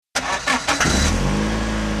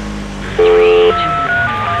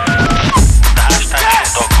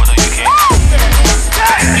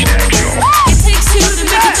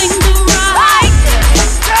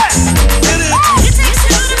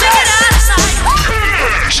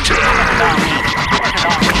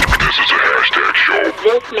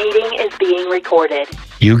recorded.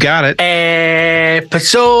 You got it. Episode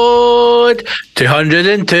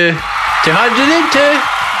 202. 202.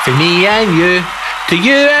 For me and you. To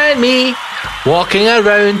you and me. Walking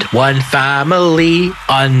around one family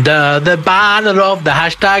under the banner of the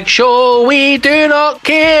hashtag show. We do not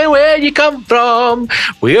care where you come from.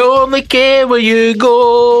 We only care where you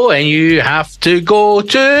go. And you have to go to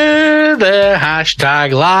the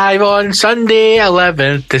hashtag live on Sunday,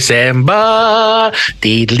 11th December.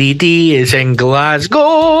 Deedly D is in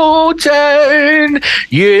Glasgow town.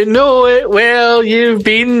 You know it well, you've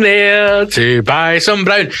been there to buy some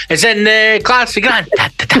brown. It's in the classic grand.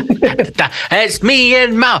 It's me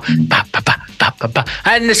and Mal,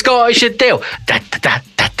 and the Scottish Adele,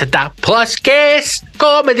 plus guests,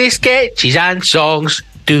 comedy sketches and songs.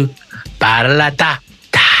 Do ba-da-da-da.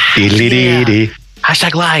 Yeah.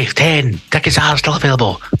 Hashtag live 10. Tickets are still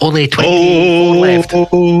available. Only 24 left.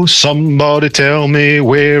 Oh, somebody tell me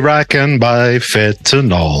where I can buy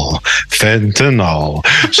fentanyl. Fentanyl.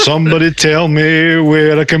 Somebody tell me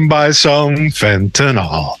where I can buy some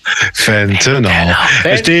fentanyl. Fentanyl.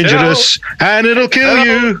 It's dangerous and it'll kill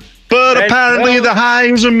you. But apparently the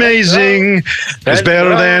high's amazing. It's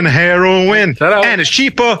better than heroin. And it's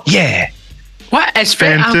cheaper. Yeah. What is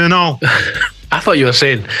fentanyl? I thought you were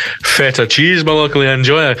saying feta cheese, but luckily I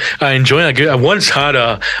enjoy a good. I once had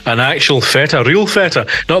an actual feta, real feta,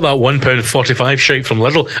 not that £1.45 shite from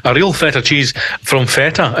Lidl, a real feta cheese from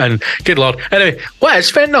feta, and good lord. Anyway, what is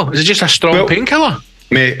fentanyl? Is it just a strong painkiller?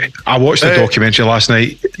 Mate, I watched the documentary last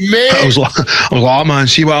night. Mate. I was like, man,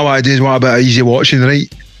 see what I want to do is what a bit of easy watching, right?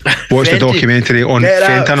 Watch the documentary on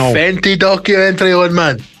fentanyl. Fenty documentary on,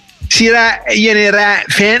 man. See that, you know, that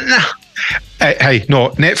fentanyl? Hey, no,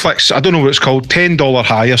 Netflix, I don't know what it's called, $10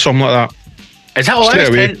 high or something like that. Is that all it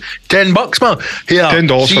is? $10, man? Here,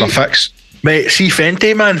 $10 for a fix. Mate, see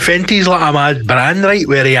Fenty, man. Fenty's like a mad brand, right?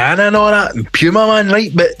 With Rihanna and all that, and Puma, man,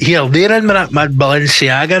 right? But here, they're in with that mad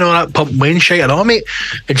Balenciaga and all that Pump Wayne shit and all, mate.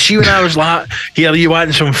 And see, when I was like, here, you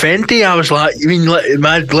want some Fenty? I was like, you mean let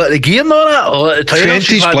the gear and all that? Or let the tire?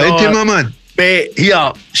 Fenty's like, plenty, my man. Mate,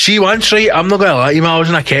 here, see once, right, I'm not going to lie to you, man, I was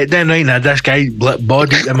in a ket den, right, and I had this guy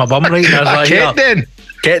body in my bum, right, and I was like,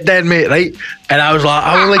 ket den, mate, right, and I was like,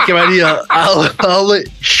 I only came in here,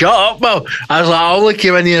 shut up, man, I was like, I only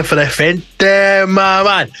came in here for the Fenty, my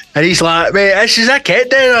man, and he's like, mate, this is a ket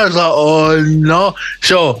den, I was like, oh, no,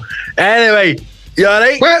 so, anyway, you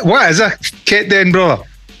alright? What is a ket den, brother?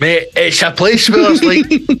 Mate, it's a place where it's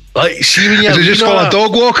like see when you're... Is it just full of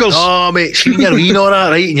dog walkers? Oh, mate, see when you're reading all that,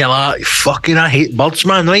 right, and you're like, fucking, I hate birds,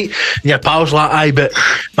 man, right? And your pal's like, aye, but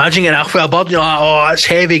imagine getting off with a bird, and you're like, oh, that's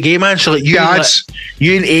heavy game, man. So, like, you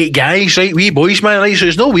and 8 guys, right, wee boys, man, right? So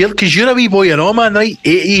it's no weird, because you're a wee boy and all, man, right?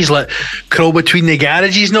 80s, like, crawl between the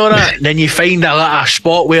garages and all that, and then you find a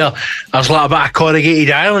spot where there's like a bit of corrugated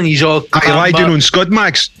iron, and you all... You lie down on scud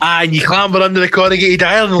mags. And you clamber under the corrugated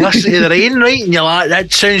iron and listen to the rain, right? And you're like,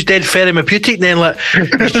 that sounds dead therapeutic. And then like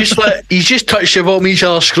he's just touched the bottom of each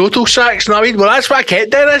other's scrotal sacks. And I mean, well, that's what a ket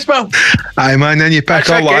den is, man. Aye, man. Then you pick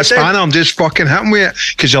up like a spanner and just fucking hit him with it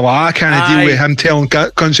because you're like, I can't deal with him telling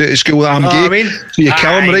cunts at school that I'm gay. I mean, so you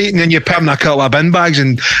kill him, right? And then you put him in a couple of bin bags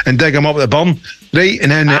and dig him up the bum, right?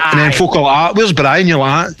 And then folk are like, where's Brian? You're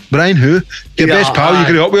like, Brian who? Your best pal, you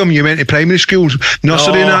grew up with him, you went to primary school,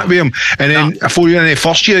 nursery and that with him, and then before you were in the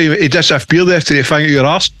first year, he disappeared after they found out your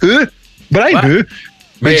arse. Who? Brian who?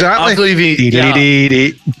 Mate, exactly.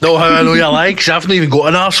 Know how I know you're lying, because I've not even got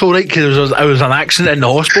an arsehole, right? Because I was an accident in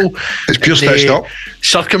the hospital. It's pure stitched up.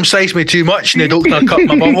 Circumcised me too much, and the doctor cut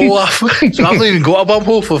my bumhole off. So I've not even got a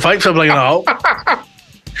bumhole. So thanks for bringing it up.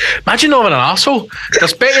 Imagine not having an arsehole.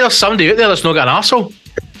 There's somebody out there that's not got an arsehole.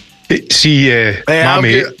 See, my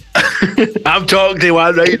mate. I'm talking to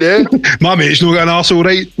one right now. My mate's not got an arsehole,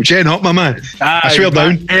 right? Chain up, my man. I swear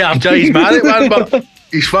down. Yeah, I'm telling you, he's married, man, but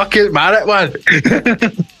he's fucking married, man.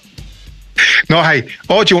 No, hey,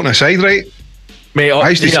 all joking aside, right? Mate, I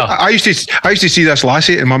used to see this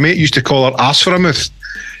lassie, and my mate used to call her ass for a mouth.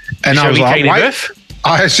 And I was like, why?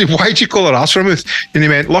 I said, why'd you call her ass for a mouth? And he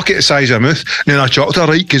went, look at the size of her mouth. And then I chucked her,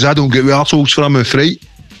 right, because I don't get with arseholes for a mouth, right?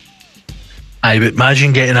 Aye, but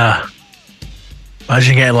imagine getting like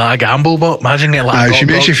a gamble bot. Imagine getting like she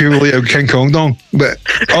makes you feel like a King Kong dong. But,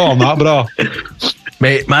 I'm not, bro.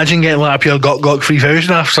 Mate, imagine getting like a pure Gok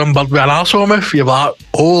 3000 off some bird with an arsehole mouth. You're like,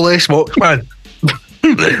 holy smokes, man.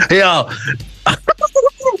 Yeah.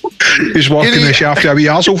 He's walking the shaft of a wee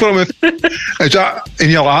arsehole for a mouth. Is that,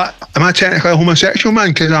 and you're like, am I technically a homosexual, man?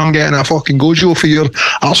 Because I'm getting a fucking gojo for your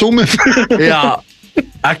arsehole mouth. Yeah.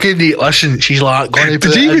 I couldn't eat. Listen, she's like, going to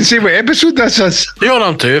did you even say what episode this is? You're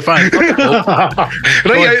on 2, fine. Right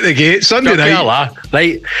out the gate, Sunday night.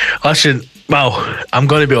 Right, listen, well, I'm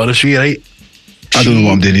going to be honest with you, right? I don't know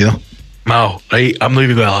what I'm doing either. Mal, right, I'm not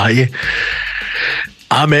even going to lie to you.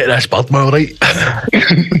 I met this bird, Mal, right?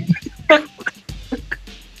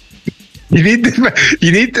 You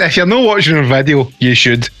need, if you're not watching a video, you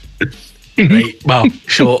should. Right, well,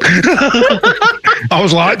 so I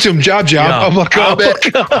was like to him, jab, I'm like, I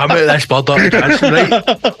met this bird up dancing, right?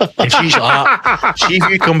 And she's like, see if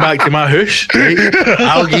you come back to my house, right?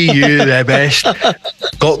 I'll give you the best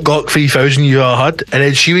got 3,000 you ever had. And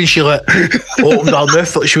then when she like opened her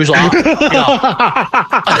mouth, she was like, pull that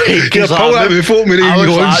mouth out my Ravy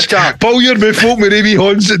Horns. Pull your mouth out my Ravy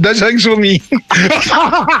Horns. This thing's for me.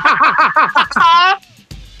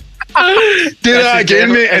 Do that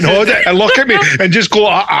again, mate, and hold it and look at me and just go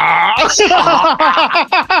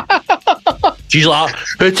She's like,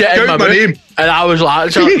 put it in my mouth. Name. And I was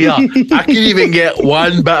like, yeah, I can even get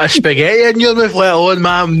one bit of spaghetti in your mouth, let alone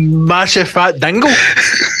my massive fat dingle.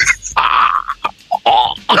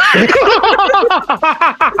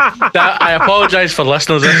 I apologise for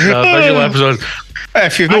listeners. This is a visual episode.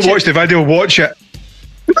 If you've not watched the video, watch it.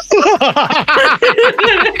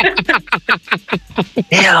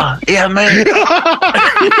 Yeah, man.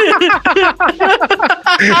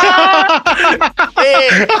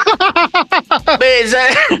 Mate, is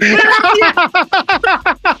that?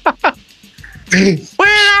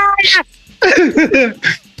 Where are you?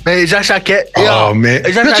 Mate, is that a kit? Oh, mate.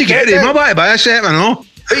 Did you get him? I'm about to buy a set, man, no?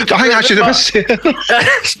 I think I should have said.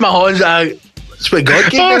 It's my horns. It's what God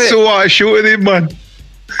gave me. So what a show to them, man.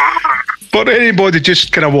 But anybody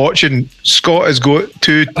just kind of watching, Scott has got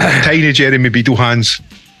 2 tiny Jeremy Beadle hands.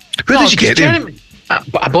 Where did you get them?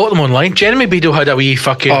 I bought them online. Jeremy Beadle had a wee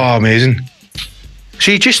fucking... Oh, amazing.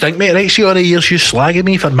 So you just think, mate, right, see all the years you slagging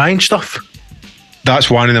me for mine stuff? That's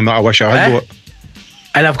one of them that I wish I had got.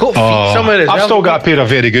 And I've got feet somewhere as well. I've still got a pair of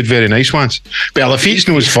very good, very nice ones. But the feet's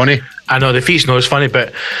no is funny. I know, the feet's no is funny,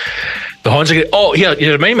 but the horns are good. Oh, here,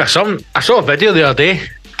 you remind me of something. I saw a video the other day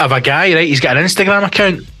of a guy, right, he's got an Instagram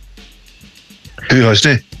account. Who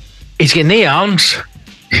hasn't he? He's got no arms,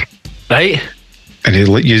 right? And he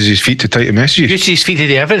uses his feet to type the messages. Uses his feet to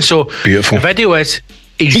do everything. So beautiful. The video is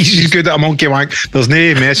he's good at a monkey wank. There's no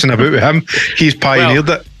messing about with him. He's pioneered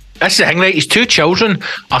it. That's the thing, right? His 2 children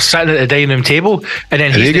are sitting at the dining room table, and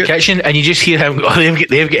then he's in the kitchen, and you just hear him go,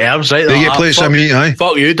 they've got arms, right? They get plates of meat, aye.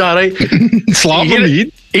 Fuck you, Dad, right? Slap them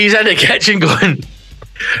meat. He's in the kitchen going,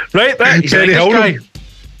 right, he's like, this guy.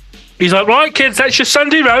 He's like, right, kids, that's your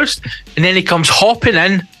Sunday roast. And then he comes hopping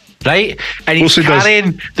in, right? And he's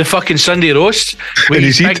carrying the fucking Sunday roast with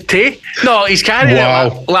his big tea. No, he's carrying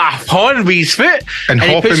it like a horn with his foot. And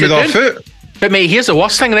hopping with our foot. But mate, here's the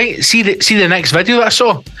worst thing, right? See the next video that I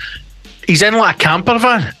saw? He's in like a camper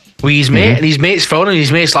van with his mate, and his mate's filming,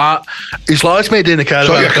 his mate's like, his mate doing the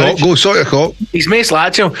caravan. Sort your cock. His mate's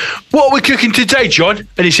like to him, what are we cooking today, John?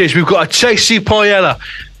 And he says, we've got a tasty paella.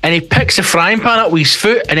 And he picks the frying pan up with his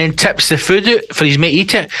foot and then tips the food out for his mate to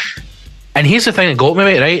eat it. And here's the thing that got me,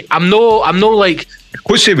 mate, right? I'm no like...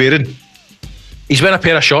 What's he wearing? He's wearing a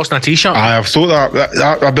pair of shorts and a t-shirt. I've thought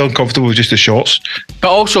that I'd be uncomfortable with just the shorts. But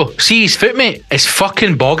also, see his foot, mate, is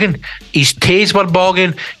fucking bogging. His toes were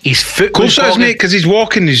bogging. His foot was bogging. Of course it is, mate, because he's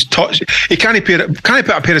walking, he can't put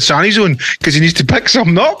a pair of sannies on because he needs to pick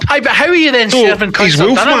something up. Aye, but how are you then serving cunts for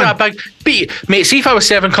dinner with a big... Mate, see if I was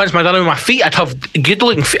serving cunts my dinner with my feet, I'd have good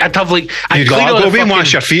looking feet. I'd have like... You'd go away and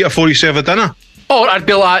wash your feet before you serve a dinner. Or I'd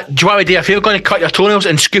be like, do you want me to do a favour, going to cut your toenails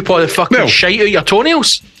and scoop all the fucking shite out your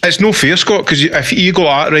toenails? It's no fair, Scott, because if you go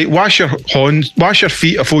out, right, wash your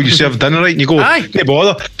feet before you serve dinner, right, and you go, no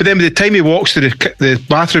bother. But then by the time he walks to the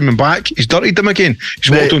bathroom and back, he's dirtied them again.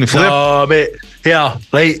 He's walked on the floor. No, mate. Yeah,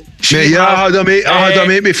 right. Mate, I had a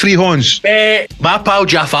mate with 3 horns. My pal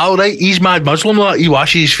Jafal, right, he's mad Muslim, like, he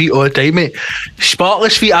washes his feet all the time, mate.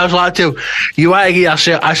 Spotless feet. I was like to him, you want to get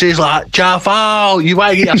yourself, I says like, Jafal, you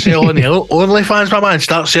want to get yourself on the OnlyFans, my man,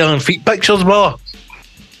 start selling feet pictures, brother.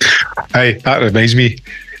 Hey, that reminds me.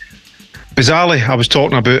 Bizarrely, I was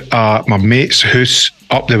talking about my mate's house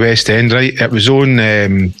up the West End, right? It was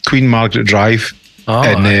on Queen Margaret Drive.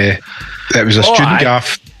 And it was a student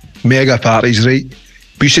gaff. Mega parties, right?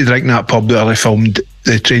 We used to drink in that pub that I filmed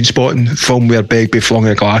the train spotting film where Begbie flung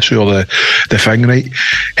a glass or the thing, right?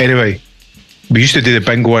 Anyway, we used to do the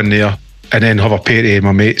bingo in there and then have a party at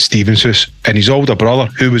my mate Stephen's house, and his older brother,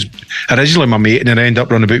 who was originally my mate and then ended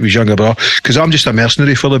up running about with his younger brother, because I'm just a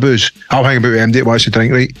mercenary for the booze. I'll hang about with him that wants to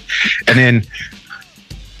drink, right? And then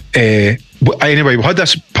anyway, we had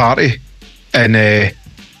this party, and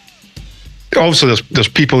obviously there's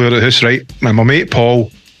people out at the house, right? And my mate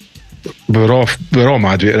Paul, we're all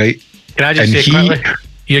mad with it, right? Can I just say quickly,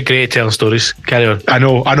 You're great at telling stories. Carry on. I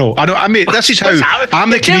know. I mean, this is how I'm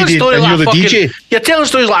the comedian and you're the DJ. You're telling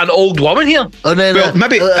stories like an old woman here. And then,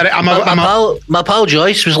 maybe my pal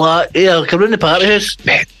Joyce was like, "Yeah, come round the party house."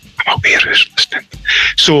 Mate, I'm aware who's listening.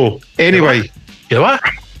 So anyway, you what?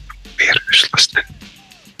 I'm aware who's listening.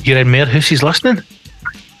 You're in Mayor Hoosey's listening?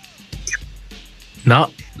 No,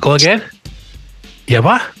 go again. Yeah,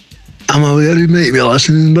 what? I'm aware you might be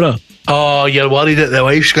listening, bro. Oh, you're worried that the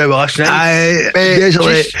wife's going to be listening?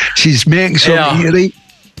 Basically, she's making something right.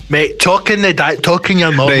 Mate, talking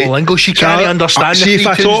your normal lingo, she can't understand the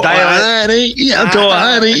Free Tunes dialect.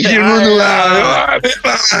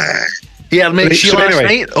 Yeah, mate, she last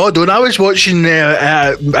night. Oh, I was watching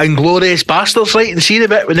Inglourious Basterds, right, and seen a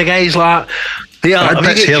bit when the guy's like, yeah,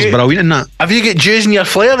 brilliant in that. Have you got Jews in your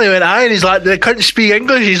flair? They went, aye, and he's like, they couldn't speak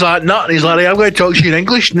English. He's like, no, and he's like, I'm going to talk to you in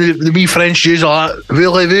English. And the wee French Jews are like,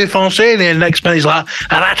 voulez-vous français? And then the next minute he's like,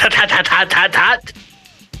 rat-tat-tat-tat-tat-tat.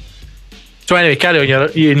 So anyway, carry on.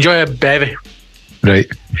 You enjoy a bevy. Right.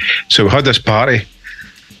 So we had this party,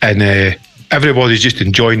 and everybody's just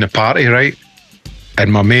enjoying the party, right?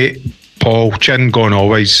 And my mate, Paul, chin gone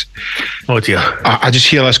always. Oh dear. I just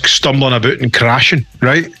hear this stumbling about and crashing,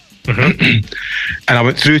 right? Mm-hmm. And I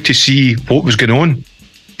went through to see what was going on.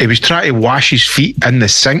 He was trying to wash his feet in the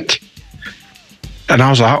sink, and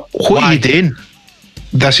I was like, "What are you doing?"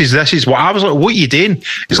 This is what I was like. What are you doing?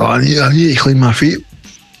 He's like, "I need to clean my feet."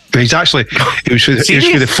 And he's actually, it was for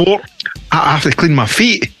the fork. I have to clean my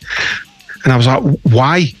feet, and I was like,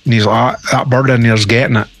 "Why?" And he's like, "That bird in there's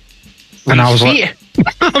getting it." And I was like,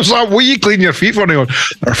 "What are you cleaning your feet for?" And he goes,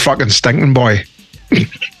 "They're fucking stinking, boy."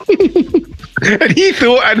 And he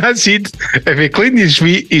thought in his head, if he cleaned his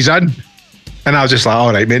feet, he's in. And I was just like,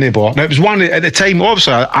 all right, mate, boy. Now, it was one at the time,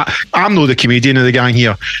 obviously, I'm not the comedian of the gang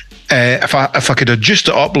here. If I could adjust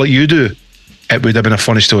it up like you do, it would have been a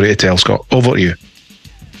funny story to tell, Scott. Over to you.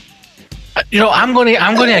 You know, I'm going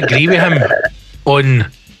to agree with him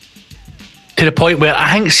on to the point where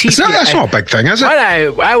I think that's not a big thing, is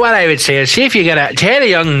it? What I would say is, see if you get a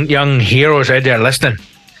 10 young heroes out there listening,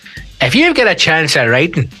 if you've got a chance at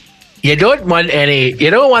writing, you don't want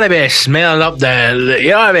to be smelling up you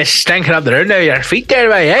don't want to be stinking up the room now your feet there,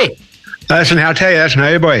 boy, hey? Listen, I'll tell you this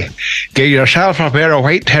now, boy. Get yourself a pair of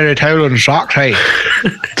white terry towel and socks, hey.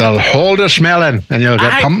 They'll hold the smelling, and you'll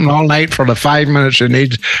get pumping all night for the 5 minutes you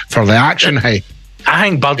need for the action, hey. I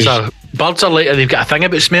think birds are like, they've got a thing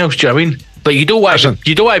about smells, do you know what I mean? Like, you don't want to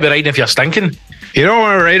be riding if you're stinking. You don't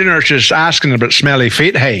want to ride in her just asking about smelly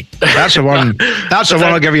feet, hey. That's the one. That's the one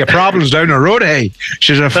that'll give you problems down the road, hey.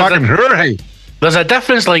 She's a fucking her, hey. There's a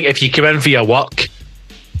difference, like if you come in for your work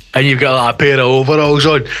and you've got like a pair of overalls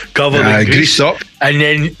on, covered in grease up, and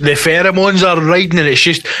then the pheromones are riding, and it's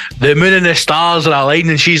just the moon and the stars are aligning,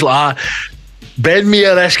 and she's like, bend me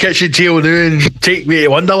at this kitchen table now and take me to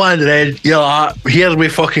Wonderland, and then you're like, here we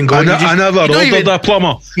fucking go. I never ordered a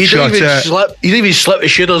plumber. You don't even slip the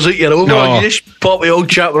shooters out your overall. You just pop the old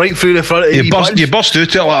chap right through the front of you bust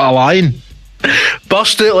out it like a lion.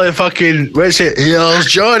 Bust out like fucking, what's it? Here's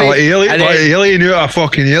Johnny. Like alien out a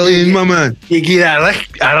fucking alien, my man. You get a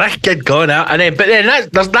Rick kid going out, and then, but then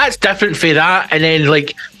that's different for that, and then,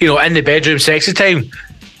 like, you know, in the bedroom sexy time,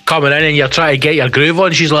 coming in and you're trying to get your groove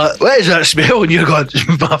on, she's like, what is that smell? And you're going,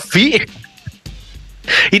 my feet.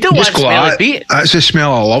 You don't want to smell his feet. That's the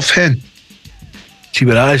smell of love, hen. See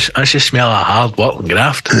what that is? That's the smell of hard work and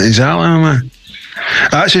graft. Exactly, man.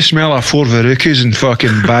 That's the smell of 4 Verucas and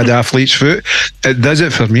fucking bad athlete's foot. It does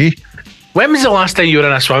it for me. When was the last time you were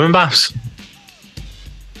in a swimming baths?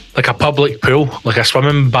 Like a public pool? Like a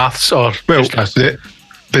swimming baths? Or well,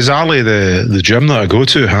 bizarrely, the gym that I go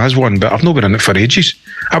to has one, but I've not been in it for ages.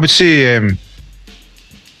 I would say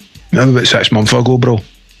maybe about 6 months ago, bro.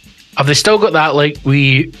 Have they still got that, like,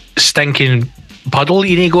 wee stinking puddle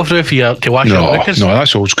you need to go through to wash your knickers? No,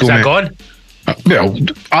 that's old school, Is that gone? Well,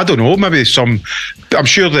 I don't know. Maybe I'm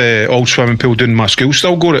sure the old swimming pool down my school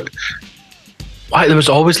still got it. Why? There was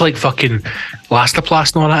always like fucking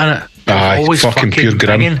Elastoplast and all that in it. Aye, always fucking pure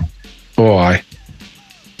grim. Oh, aye.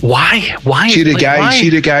 Why? See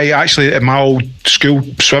the guy actually at my old school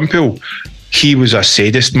swim pool. He was a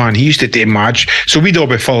sadist, man. He used to do match. So we'd all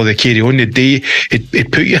be full of the carry on the day.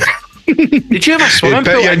 He'd put you. Did you have a swimming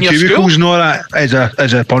pool in your school? And all that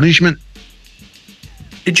as a punishment.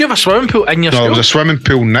 Did you have a swimming pool in your school? No, there was a swimming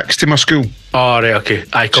pool next to my school. Oh, right, okay.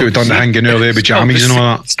 So we'd done the hanging out there with jammies and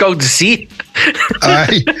all that. It's called the sea.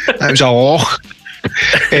 Aye, that was a loch.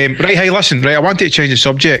 Right, hey, listen, right, I wanted to change the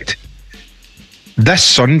subject. This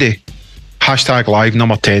Sunday, #live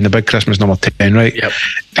number 10, the big Christmas number 10, right? Yep.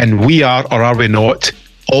 And we are, or are we not,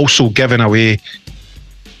 also giving away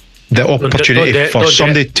the opportunity for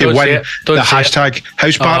somebody to win the hashtag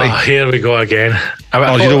house party. Oh, here we go again.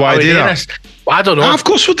 Oh, do you know why I do that? I don't know. Of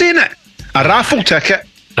course we're doing it. A raffle ticket.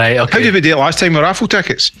 Right, okay. How did we do it last time with raffle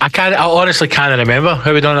tickets? I honestly can't remember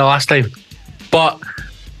how we done it last time. But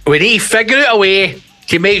we need to figure out a way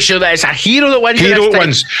to make sure that it's a hero that wins. Hero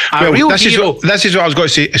wins. A real hero. This is what I was going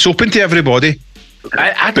to say. It's open to everybody.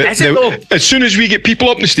 Is it though? As soon as we get people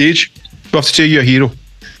up on the stage, we have to say you're a hero.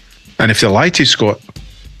 And if they lie to you, Scott,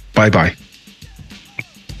 bye-bye.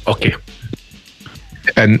 Okay.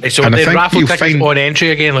 And so and the I think raffle you'll tickets find on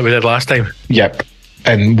entry again like we did last time. Yep.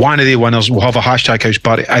 And one of the winners will have a hashtag house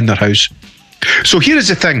party in their house. So here is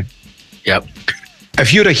the thing. Yep.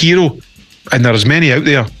 If you're a hero and there's many out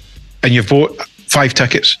there and you've bought 5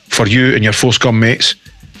 tickets for you and your 4 scum mates,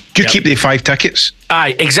 you keep the 5 tickets.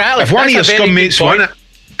 Aye, exactly. If one of your scum mates won it,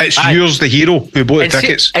 it's yours, the hero, who bought the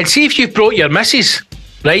tickets. And see if you've brought your missus,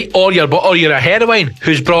 right, or you're a heroine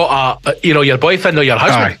who's brought your boyfriend or your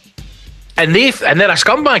husband. Aye. And they're a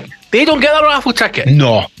scumbag. They don't get a raffle ticket.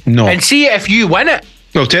 No. And see if you win it.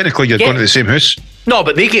 Well, technically, you're going to the same house. No,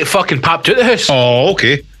 but they get fucking popped out the house. Oh,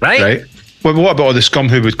 okay. Right. Well, what about all the scum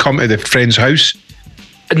who would come to the friend's house?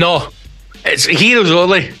 No. It's heroes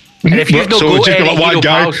only. And if you've not got any like one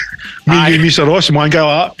guy, pals, me, Mr. Ross, and one guy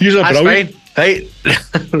like that, you're brilliant. Fine. Right.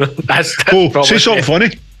 that's say something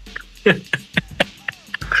funny.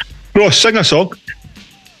 Ross, sing a song.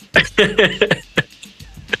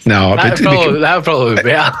 No, that would probably be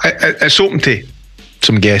better. It's open to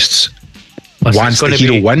some guests. Once the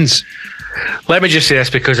hero wins. Let me just say this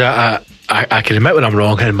because I can admit when I'm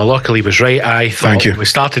wrong, and Malockley was right. I thought when we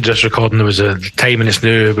started this recording, there was a time and it's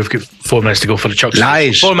new. We've got 4 minutes to go for the chucks.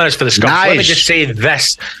 Lies. 4 minutes for the scum. Let me just say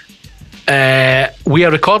this. We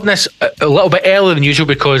are recording this a little bit earlier than usual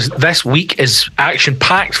because this week is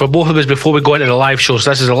action-packed for both of us before we go into the live show.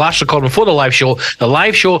 So this is the last recording before the live show. The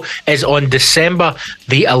live show is on December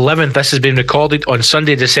the 11th. This has been recorded on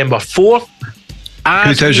Sunday, December 4th.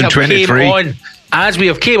 2023. As we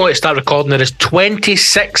have came on to start recording, there is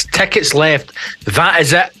 26 tickets left. That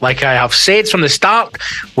is it. Like I have said from the start,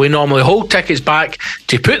 we normally hold tickets back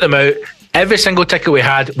to put them out. Every single ticket we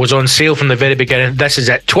had was on sale from the very beginning. This is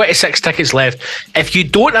it. 26 tickets left. If you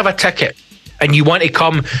don't have a ticket and you want to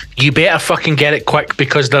come, you better fucking get it quick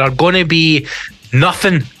because there are going to be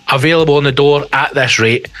nothing available on the door at this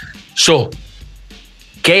rate. So,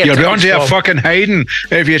 you're going to a fucking hiding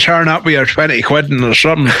if you turn up with your 20 quid or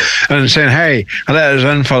something and saying, hey, let us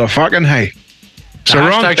in for the fucking hey. It's the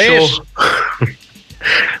wrong place.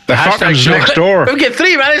 The fucking's next door. We've got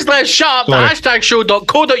 3 minutes left. Shut up. The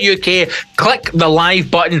hashtagshow.co.uk. Click the live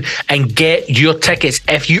button and get your tickets.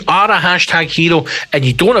 If you are a hashtag hero and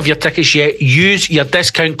you don't have your tickets yet, use your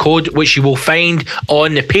discount code, which you will find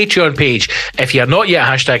on the Patreon page. If you're not yet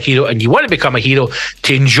a hashtag hero and you want to become a hero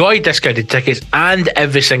to enjoy discounted tickets and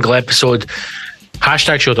every single episode,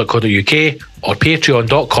 hashtagshow.co.uk or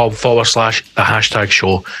patreon.com/the hashtag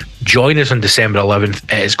show. Join us on December 11th.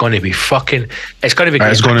 It is going to be fucking, it's going to be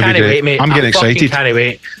great. It's going to be great. Wait, mate. I'm getting excited. Can't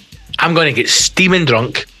wait. I'm going to get steaming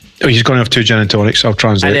drunk. Oh, he's going to have 2 gin and tonics. I'll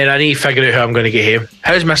translate. And then I need to figure out how I'm going to get him.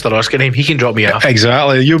 How's Mr. Ross getting him? He can drop me off.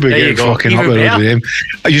 Exactly. You'll be getting fucking up there with him.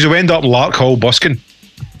 You end up Lark Hall busking.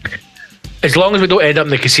 As long as we don't end up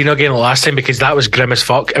in the casino again like last time, because that was grim as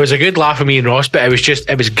fuck. It was a good laugh for me and Ross, but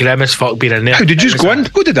it was grim as fuck being in there. How did you just go in?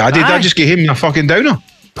 What did I do? Did I just get him a fucking downer?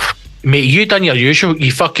 Mate, you done your usual.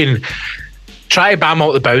 You fucking try to bam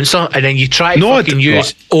out the bouncer and then you try to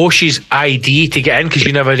use Oshie's ID to get in because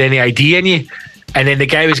you never had any ID in you. And then the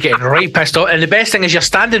guy was getting right pissed off. And the best thing is you're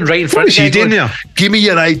standing right in front of him. What was he doing there? Give me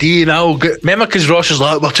your ID and I'll get... Remember, because Ross was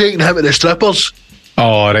like, we're taking him to the strippers.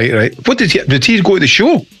 Oh, right. What did he go to the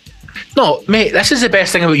show? No, mate, this is the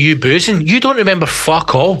best thing about you boozing. You don't remember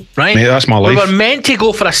fuck all, right? Mate, that's my life. We were meant to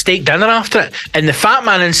go for a steak dinner after it, and the fat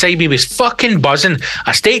man inside me was fucking buzzing.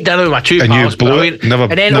 A steak dinner with my 2 pals, brilliant.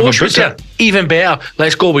 And then Osh was there, even better.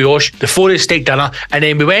 Let's go with Osh, the 4-day steak dinner. And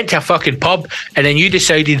then we went to a fucking pub, and then you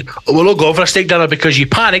decided, we'll not go for a steak dinner because you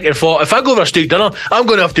panicked and thought, if I go for a steak dinner, I'm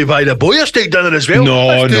going to have to buy the boy a steak dinner as well.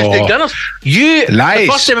 No. Steak dinners. You, lies.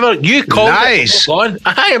 The first time ever, you called lies. It.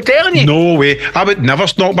 I'm telling you. No way. I would never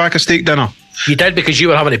stalk back a steak dinner. You did because you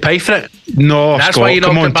were having to pay for it. No, that's Scott, why you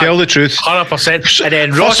come on, tell the truth. 100%. And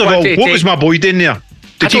then Ross, first of all, what was my boy doing there?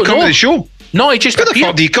 Did he come to the show? No, he just appeared. Where the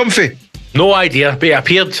fuck did he come for? No idea, but he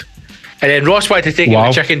appeared. And then Ross wanted to take him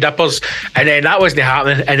to chicken dippers, and then that wasn't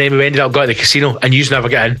happening. And then we ended up going to the casino, and you never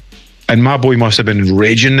got in. And my boy must have been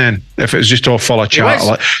raging then if it was just all full of chat,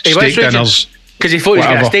 like steak dinners. Because he thought he was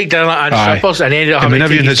getting a steak dinner and strippers, and ended up having to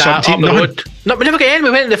take that up the road. No, we never got in. We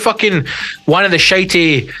went to the fucking one of the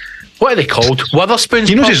shitey. What are they called? Weatherspoons.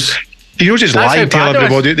 You know, You know, just lying, tell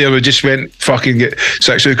everybody out there we just went fucking get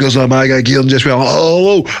 6 hookers on my guy gear and just went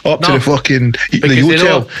up to the fucking the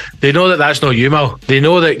hotel. They know that that's not you, Mal. They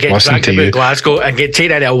know that getting dragged about Glasgow and get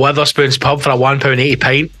taken into a Witherspoon's pub for a £1.80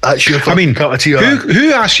 pint. That's your fucking cup of tea.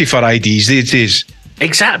 Who asks you for IDs these days?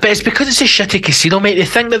 Exactly, but it's because it's a shitty casino, mate. They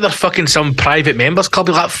think that they're fucking some private members club.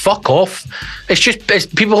 You're like, fuck off. It's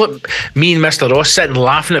people like me and Mr. Ross sitting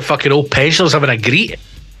laughing at fucking old pensioners having a greet.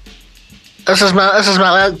 This is my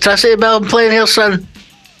electricity bill I'm playing here, son.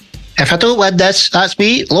 If I don't win this, that's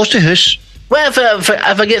me. Lost the house. Well,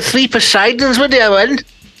 if I get 3 Poseidons, what do I win?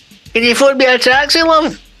 Can you afford me a taxi,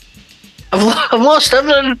 love? I've lost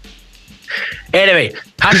everything. Anyway,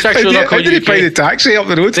 #show.co.uk. How did he pay the taxi up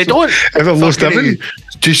the road? They don't. If I've lost everything.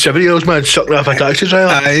 270-year-olds, man, sucking off a taxi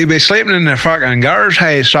driver. He'll be sleeping in the fucking gutters,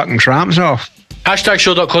 hey, sucking tramps off.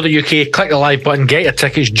 #show.co.uk, click the live button, get your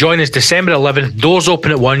tickets, join us December 11th, doors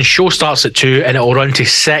open at 1, show starts at 2, and it will run to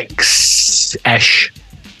 6-ish.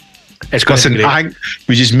 It's going to be great. I think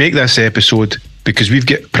we just make this episode because we've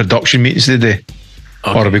got production meetings today.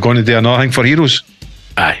 Okay. Or are we going to do another thing for Heroes?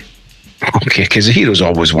 Aye. Okay, because the Heroes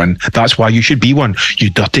always win. That's why you should be one,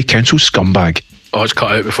 you dirty council scumbag. Oh, it's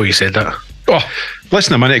cut out before you said that. Oh,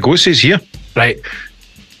 listen a minute ago, it says here. Right.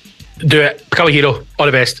 Do it. Become a hero. All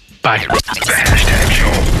the best. Bye. The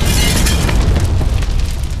 #show.